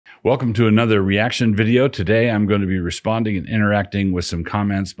Welcome to another reaction video. Today I'm going to be responding and interacting with some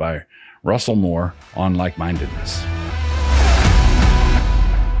comments by Russell Moore on like-mindedness.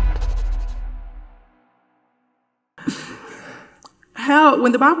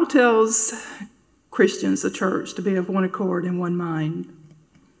 When the Bible tells Christians, the church, to be of one accord and one mind,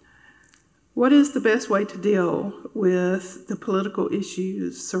 what is the best way to deal with the political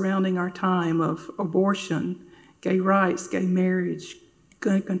issues surrounding our time of abortion, gay rights, gay marriage,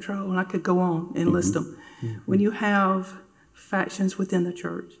 gun control, and I could go on and list them, when you have factions within the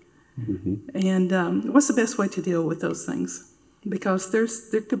church? And what's the best way to deal with those things? Because there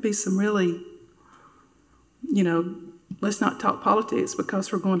could be some really, let's not talk politics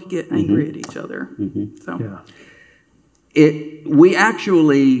because we're going to get angry at each other. We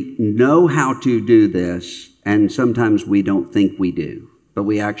actually know how to do this, and sometimes we don't think we do, but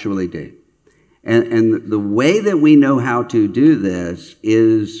we actually do. And the way that we know how to do this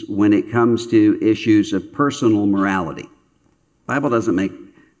is when it comes to issues of personal morality. The Bible doesn't make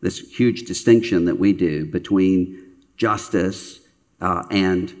this huge distinction that we do between justice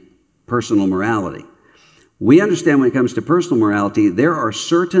and personal morality. We understand when it comes to personal morality, there are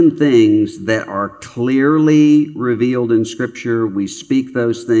certain things that are clearly revealed in Scripture. We speak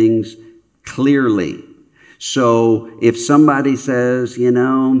those things clearly. So if somebody says,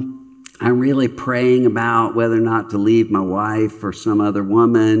 I'm really praying about whether or not to leave my wife for some other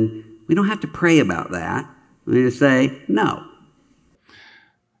woman, we don't have to pray about that. We just say, no.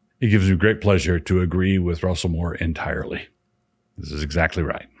 It gives me great pleasure to agree with Russell Moore entirely. This is exactly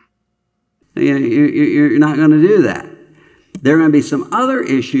right. You're not going to do that. There are going to be some other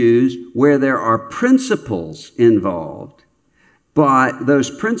issues where there are principles involved, but those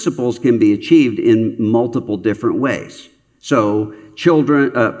principles can be achieved in multiple different ways. So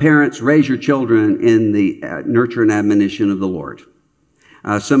parents, raise your children in the nurture and admonition of the Lord.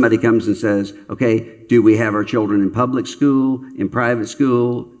 Somebody comes and says, okay, do we have our children in public school, in private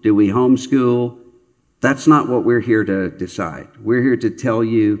school? Do we homeschool? That's not what we're here to decide. We're here to tell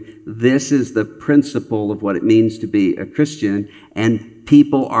you this is the principle of what it means to be a Christian, and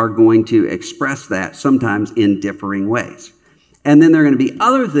people are going to express that sometimes in differing ways. And then there are going to be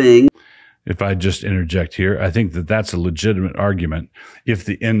other things. If I just interject here, I think that that's a legitimate argument if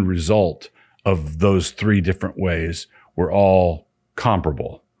the end result of those three different ways were all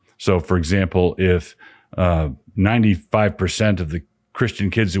comparable. So, for example, if 95% of the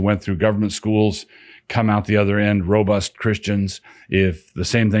Christian kids who went through government schools come out the other end robust Christians, if the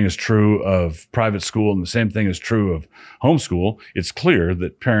same thing is true of private school and the same thing is true of homeschool, it's clear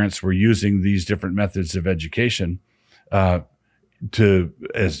that parents were using these different methods of education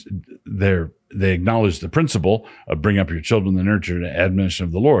they acknowledge the principle of bring up your children in the nurture and admonition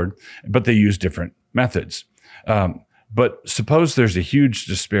of the Lord, but they use different methods. But suppose there's a huge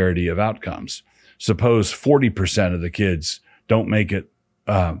disparity of outcomes. Suppose 40% of the kids don't make it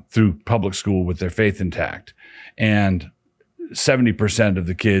through public school with their faith intact, and 70% of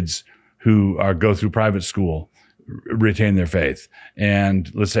the kids who go through private school retain their faith,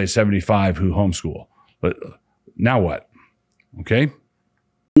 and let's say 75 who homeschool. But now what? Okay?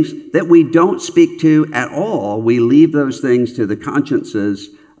 That we don't speak to at all. We leave those things to the consciences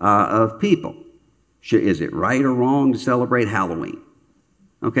of people. Is it right or wrong to celebrate Halloween?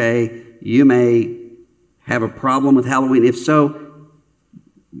 Okay, you may have a problem with Halloween. If so,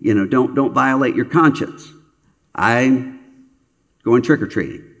 don't violate your conscience. I'm going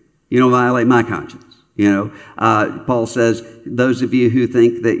trick-or-treating. You don't violate my conscience. Paul says, those of you who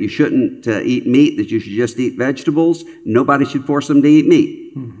think that you shouldn't eat meat, that you should just eat vegetables, nobody should force them to eat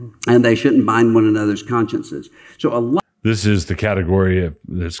meat. And they shouldn't bind one another's consciences. So this is the category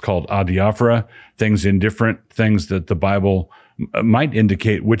that's called adiaphora, things indifferent, things that the Bible might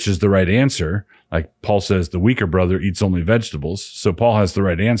indicate which is the right answer. Like Paul says, the weaker brother eats only vegetables. So Paul has the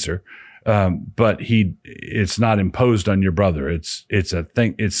right answer. But it's not imposed on your brother. It's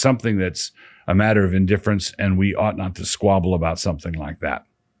something that's a matter of indifference, and we ought not to squabble about something like that.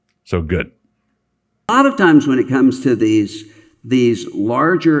 So good. A lot of times when it comes to these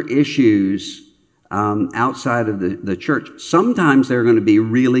larger issues outside of the church, sometimes there are going to be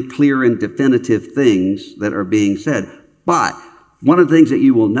really clear and definitive things that are being said. But one of the things that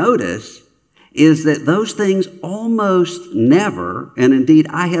you will notice is that those things almost never, and indeed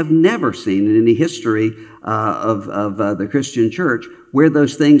I have never seen in any history of the Christian church, where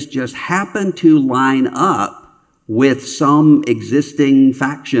those things just happen to line up with some existing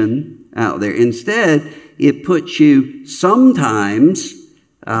faction out there. Instead, it puts you sometimes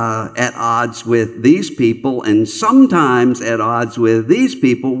at odds with these people and sometimes at odds with these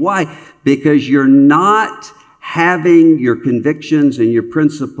people. Why? Because you're not having your convictions and your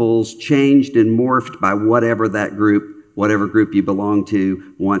principles changed and morphed by whatever group you belong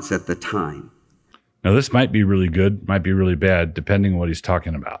to wants at the time. Now, this might be really good, might be really bad, depending on what he's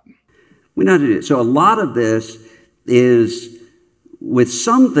talking about. We know how to do it. So a lot of this is, with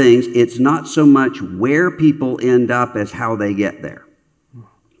some things, it's not so much where people end up as how they get there.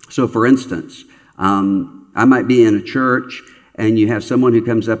 So for instance, I might be in a church and you have someone who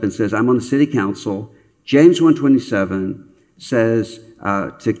comes up and says, I'm on the city council. James 1:27 says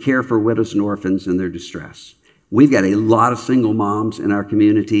to care for widows and orphans in their distress. We've got a lot of single moms in our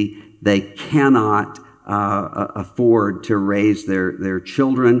community. They cannot afford to raise their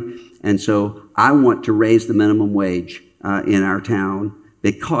children. And so I want to raise the minimum wage in our town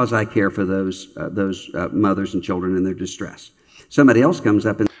because I care for those mothers and children in their distress. Somebody else comes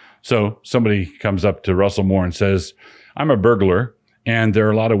up and So somebody comes up to Russell Moore and says, I'm a burglar, and there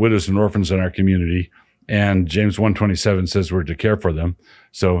are a lot of widows and orphans in our community, and James 1:27 says we're to care for them,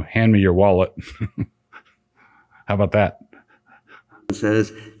 so hand me your wallet. How about that?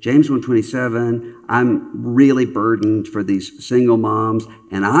 says, James 1:27, I'm really burdened for these single moms,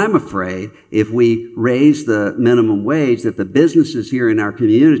 and I'm afraid if we raise the minimum wage that the businesses here in our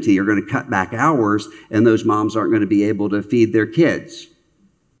community are going to cut back hours, and those moms aren't going to be able to feed their kids.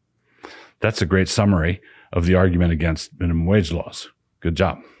 That's a great summary of the argument against minimum wage laws. Good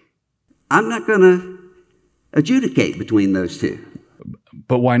job. I'm not going to adjudicate between those two.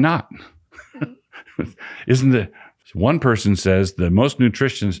 But why not? Isn't the one person says the most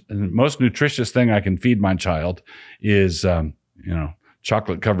nutritious thing I can feed my child is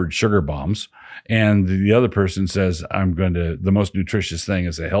chocolate covered sugar bombs, and the other person says the most nutritious thing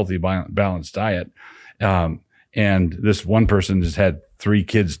is a healthy balanced diet, and this one person has had 3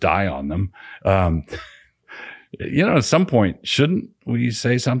 kids die on them. At some point, shouldn't we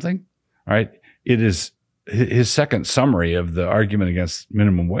say something? All right. It is his second summary of the argument against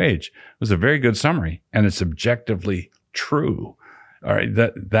minimum wage was a very good summary, and it's objectively true. All right.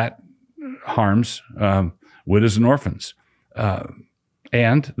 That harms widows and orphans.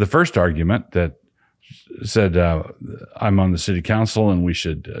 And the first argument that said, I'm on the city council and we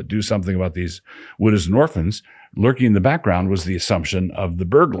should do something about these widows and orphans, lurking in the background was the assumption of the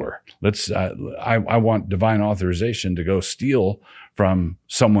burglar. I want divine authorization to go steal from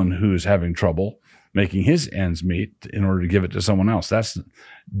someone who's having trouble making his ends meet in order to give it to someone else.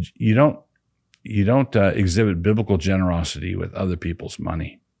 You don't exhibit biblical generosity with other people's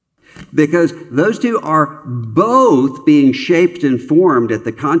money. Because those two are both being shaped and formed at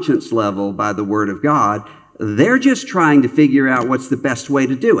the conscience level by the Word of God. They're just trying to figure out what's the best way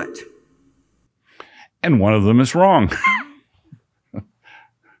to do it. And one of them is wrong.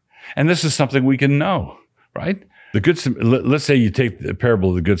 And this is something we can know, right? Let's say you take the parable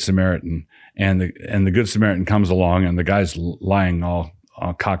of the Good Samaritan, and the Good Samaritan comes along, and the guy's lying all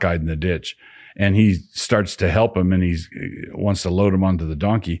cockeyed in the ditch, and he starts to help him, and he wants to load him onto the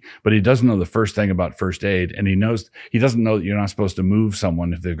donkey, but he doesn't know the first thing about first aid, and he doesn't know that you're not supposed to move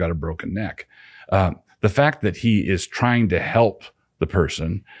someone if they've got a broken neck. The fact that he is trying to help the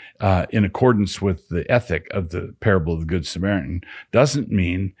person in accordance with the ethic of the parable of the Good Samaritan doesn't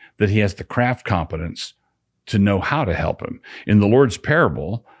mean that he has the craft competence to know how to help him. In the Lord's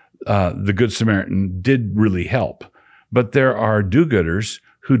parable, the Good Samaritan did really help, but there are do-gooders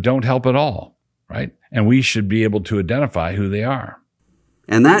who don't help at all, right? And we should be able to identify who they are.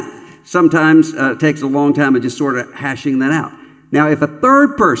 And that sometimes takes a long time of just sort of hashing that out. Now, if a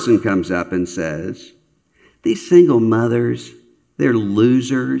third person comes up and says, these single mothers, they're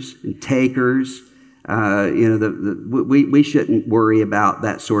losers and takers. We shouldn't worry about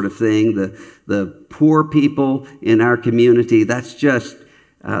that sort of thing. The poor people in our community, that's just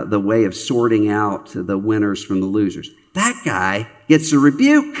the way of sorting out the winners from the losers. That guy gets a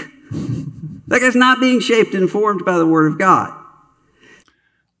rebuke. That guy's not being shaped and formed by the Word of God.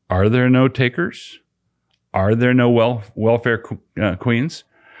 Are there no takers? Are there no welfare queens?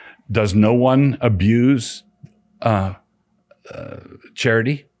 Does no one abuse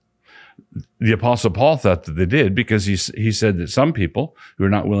charity? The Apostle Paul thought that they did, because he said that some people who are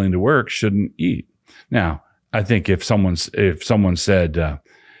not willing to work shouldn't eat. Now, I think if someone said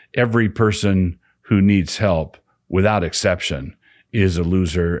every person who needs help without exception is a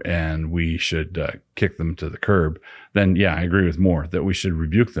loser and we should kick them to the curb, then yeah, I agree with Moore that we should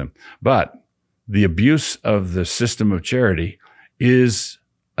rebuke them. But the abuse of the system of charity is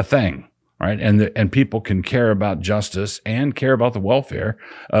a thing. Right, and people can care about justice and care about the welfare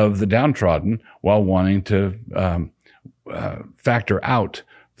of the downtrodden while wanting to factor out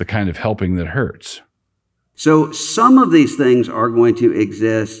the kind of helping that hurts. So some of these things are going to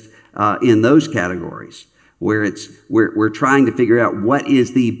exist in those categories. where we're trying to figure out what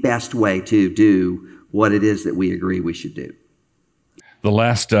is the best way to do what it is that we agree we should do. The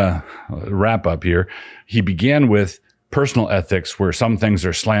last wrap up here, he began with personal ethics, where some things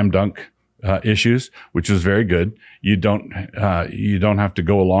are slam dunk issues, which was very good. You don't have to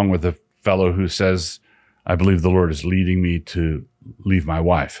go along with a fellow who says, I believe the Lord is leading me to leave my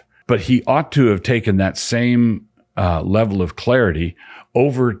wife. But he ought to have taken that same level of clarity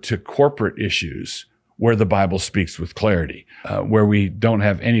over to corporate issues where the Bible speaks with clarity, where we don't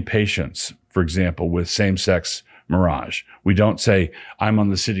have any patience, for example, with same-sex marriage. We don't say, I'm on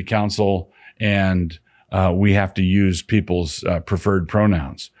the city council and we have to use people's preferred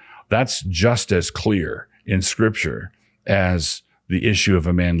pronouns. That's just as clear in Scripture as the issue of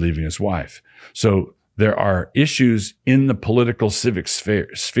a man leaving his wife. So there are issues in the political civic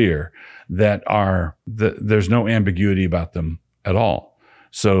sphere that there's no ambiguity about them at all.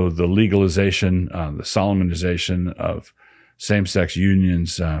 So the legalization, the solemnization of same-sex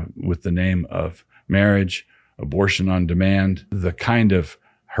unions with the name of marriage, abortion on demand, the kind of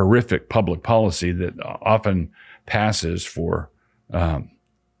horrific public policy that often passes for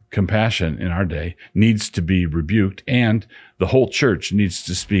compassion in our day needs to be rebuked, and the whole church needs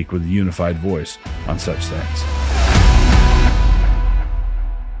to speak with a unified voice on such things.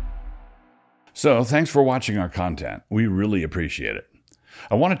 So thanks for watching our content. We really appreciate it.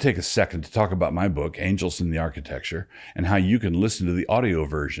 I want to take a second to talk about my book, Angels in the Architecture, and how you can listen to the audio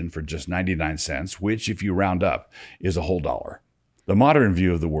version for just 99 cents, which, if you round up, is a whole $1. The modern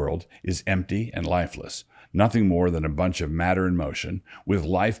view of the world is empty and lifeless, nothing more than a bunch of matter in motion, with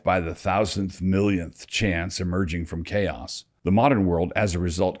life by the thousandth millionth chance emerging from chaos. The modern world, as a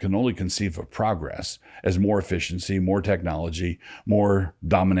result, can only conceive of progress as more efficiency, more technology, more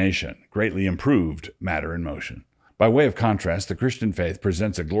domination, greatly improved matter in motion. By way of contrast, the Christian faith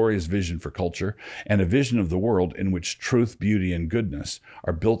presents a glorious vision for culture and a vision of the world in which truth, beauty, and goodness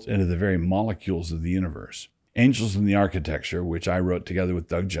are built into the very molecules of the universe. Angels in the Architecture, which I wrote together with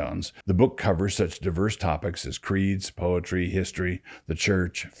Doug Jones, the book covers such diverse topics as creeds, poetry, history, the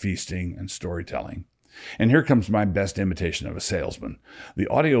church, feasting, and storytelling. And here comes my best imitation of a salesman. The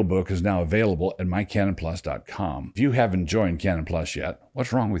audiobook is now available at mycanonplus.com. If you haven't joined Canon Plus yet,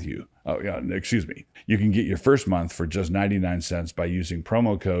 what's wrong with you? Oh, yeah, excuse me. You can get your first month for just 99 cents by using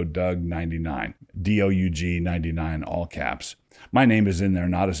promo code DOUG99, DOUG99, all caps. My name is in there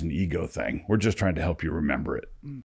not as an ego thing. We're just trying to help you remember it.